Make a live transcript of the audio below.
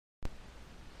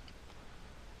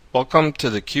Welcome to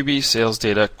the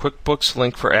QBSalesData QuickBooks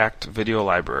Link for Act video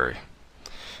library.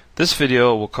 This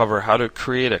video will cover how to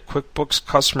create a QuickBooks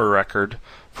customer record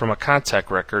from a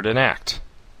contact record in Act.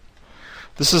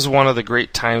 This is one of the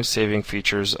great time-saving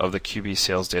features of the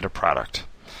QBSalesData product.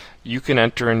 You can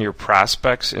enter in your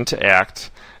prospects into Act,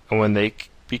 and when they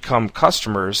become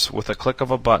customers, with a click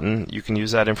of a button, you can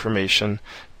use that information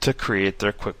to create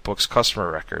their QuickBooks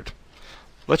customer record.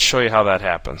 Let's show you how that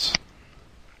happens.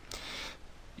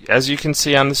 As you can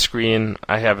see on the screen,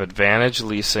 I have Advantage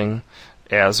Leasing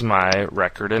as my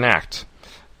record in Act.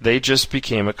 They just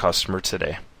became a customer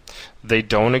today. They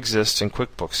don't exist in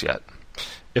QuickBooks yet.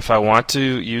 If I want to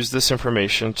use this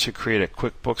information to create a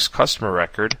QuickBooks customer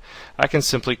record, I can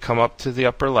simply come up to the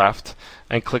upper left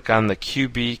and click on the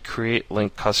QB Create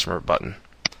Link Customer button.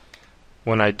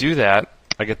 When I do that,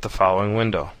 I get the following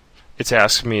window. It's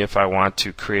asking me if I want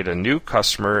to create a new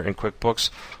customer in QuickBooks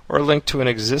or link to an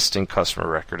existing customer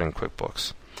record in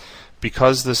QuickBooks.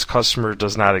 Because this customer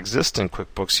does not exist in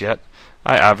QuickBooks yet,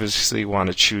 I obviously want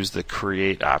to choose the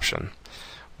Create option.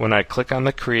 When I click on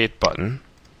the Create button,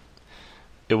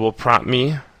 it will prompt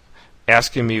me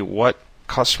asking me what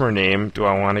customer name do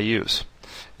I want to use.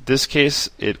 In this case,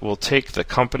 it will take the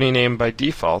company name by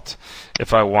default.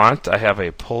 If I want, I have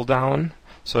a pull down,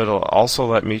 so it'll also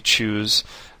let me choose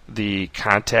the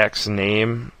contact's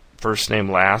name, first name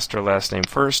last or last name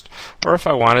first, or if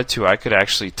I wanted to, I could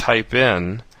actually type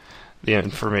in the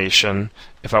information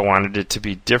if I wanted it to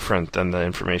be different than the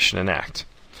information in Act.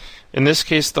 In this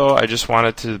case though, I just want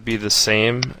it to be the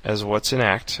same as what's in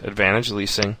Act, Advantage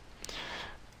Leasing,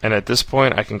 and at this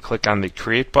point I can click on the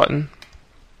Create button.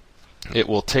 It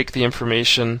will take the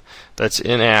information that's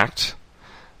in Act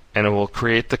and it will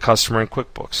create the customer in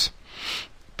QuickBooks.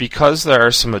 Because there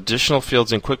are some additional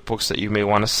fields in QuickBooks that you may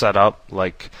want to set up,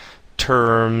 like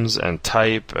terms and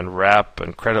type and rep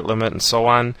and credit limit and so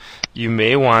on, you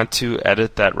may want to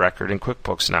edit that record in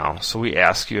QuickBooks now. So we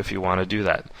ask you if you want to do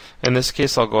that. In this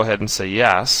case, I'll go ahead and say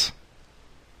yes,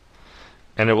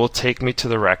 and it will take me to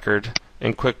the record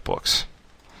in QuickBooks.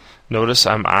 Notice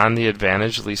I'm on the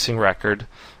Advantage Leasing record.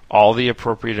 All the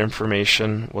appropriate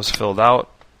information was filled out.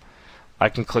 I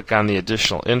can click on the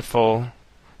Additional Info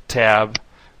tab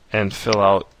and fill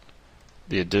out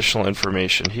the additional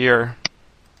information here,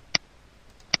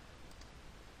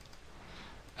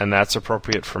 and that's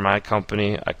appropriate for my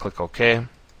company. I click OK,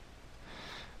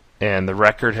 and the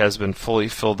record has been fully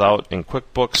filled out in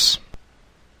QuickBooks.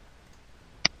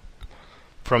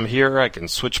 From here I can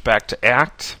switch back to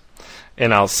Act,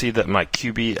 and I'll see that my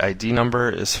QB ID number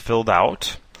is filled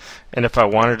out, and if I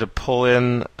wanted to pull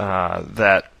in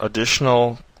the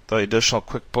additional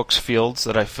QuickBooks fields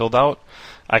that I filled out,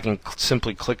 I can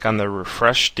simply click on the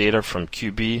Refresh Data from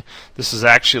QB. This is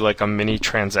actually like a mini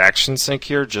transaction sync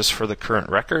here just for the current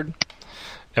record.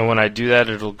 And when I do that,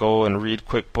 it'll go and read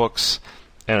QuickBooks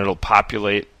and it'll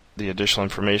populate the additional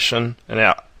information. And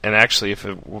actually, if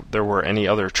there were any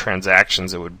other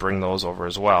transactions, it would bring those over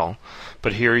as well.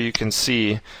 But here you can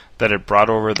see that it brought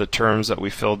over the terms that we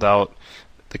filled out,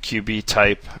 the QB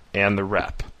type, and the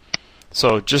rep.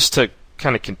 So just to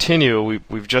kind of continue,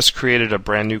 we've just created a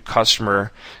brand new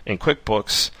customer in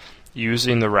QuickBooks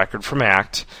using the record from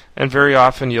Act, and very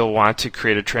often you'll want to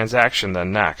create a transaction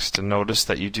then next. And notice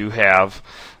that you do have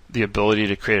the ability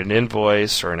to create an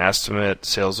invoice or an estimate,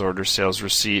 sales order, sales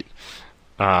receipt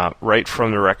right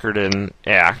from the record in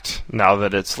Act now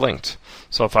that it's linked.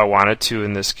 So if I wanted to,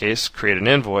 in this case, create an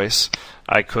invoice,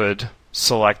 I could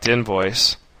select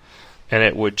Invoice and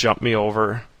it would jump me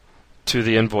over to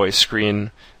the invoice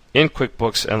screen in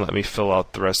QuickBooks and let me fill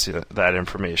out the rest of that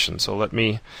information. So let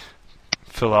me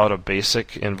fill out a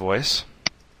basic invoice.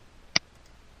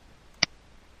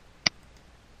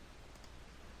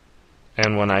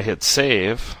 And when I hit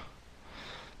Save,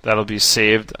 that'll be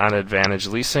saved on Advantage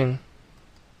Leasing.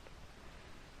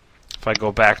 If I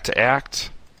go back to Act,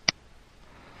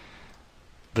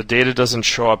 the data doesn't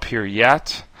show up here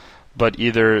yet, but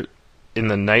either in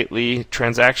the nightly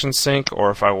transaction sync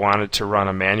or if I wanted to run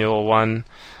a manual one,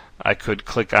 I could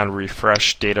click on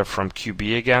Refresh Data from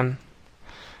QB again,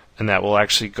 and that will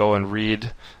actually go and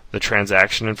read the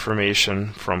transaction information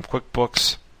from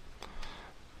QuickBooks.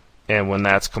 And when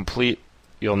that's complete,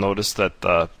 you'll notice that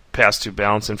the past due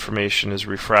balance information is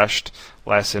refreshed,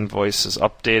 last invoice is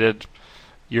updated,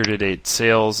 year-to-date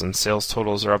sales and sales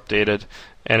totals are updated,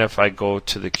 and if I go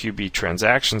to the QB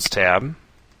Transactions tab,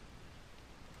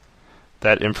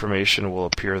 that information will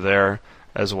appear there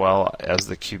as well as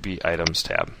the QB Items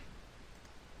tab.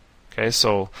 Okay,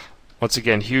 so once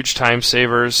again, huge time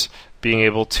savers, being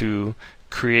able to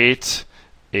create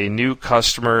a new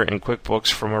customer in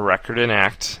QuickBooks from a record in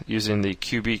Act using the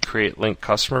QB Create Link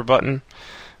Customer button.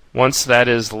 Once that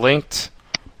is linked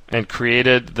and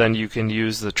created, then you can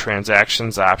use the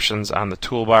transactions options on the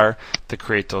toolbar to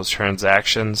create those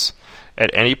transactions.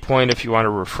 At any point, if you want to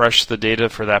refresh the data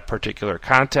for that particular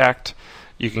contact,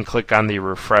 you can click on the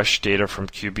Refresh Data from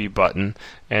QB button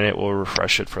and it will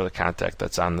refresh it for the contact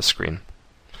that's on the screen.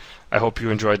 I hope you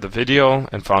enjoyed the video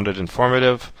and found it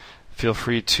informative. Feel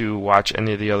free to watch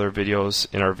any of the other videos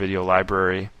in our video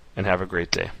library and have a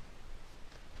great day.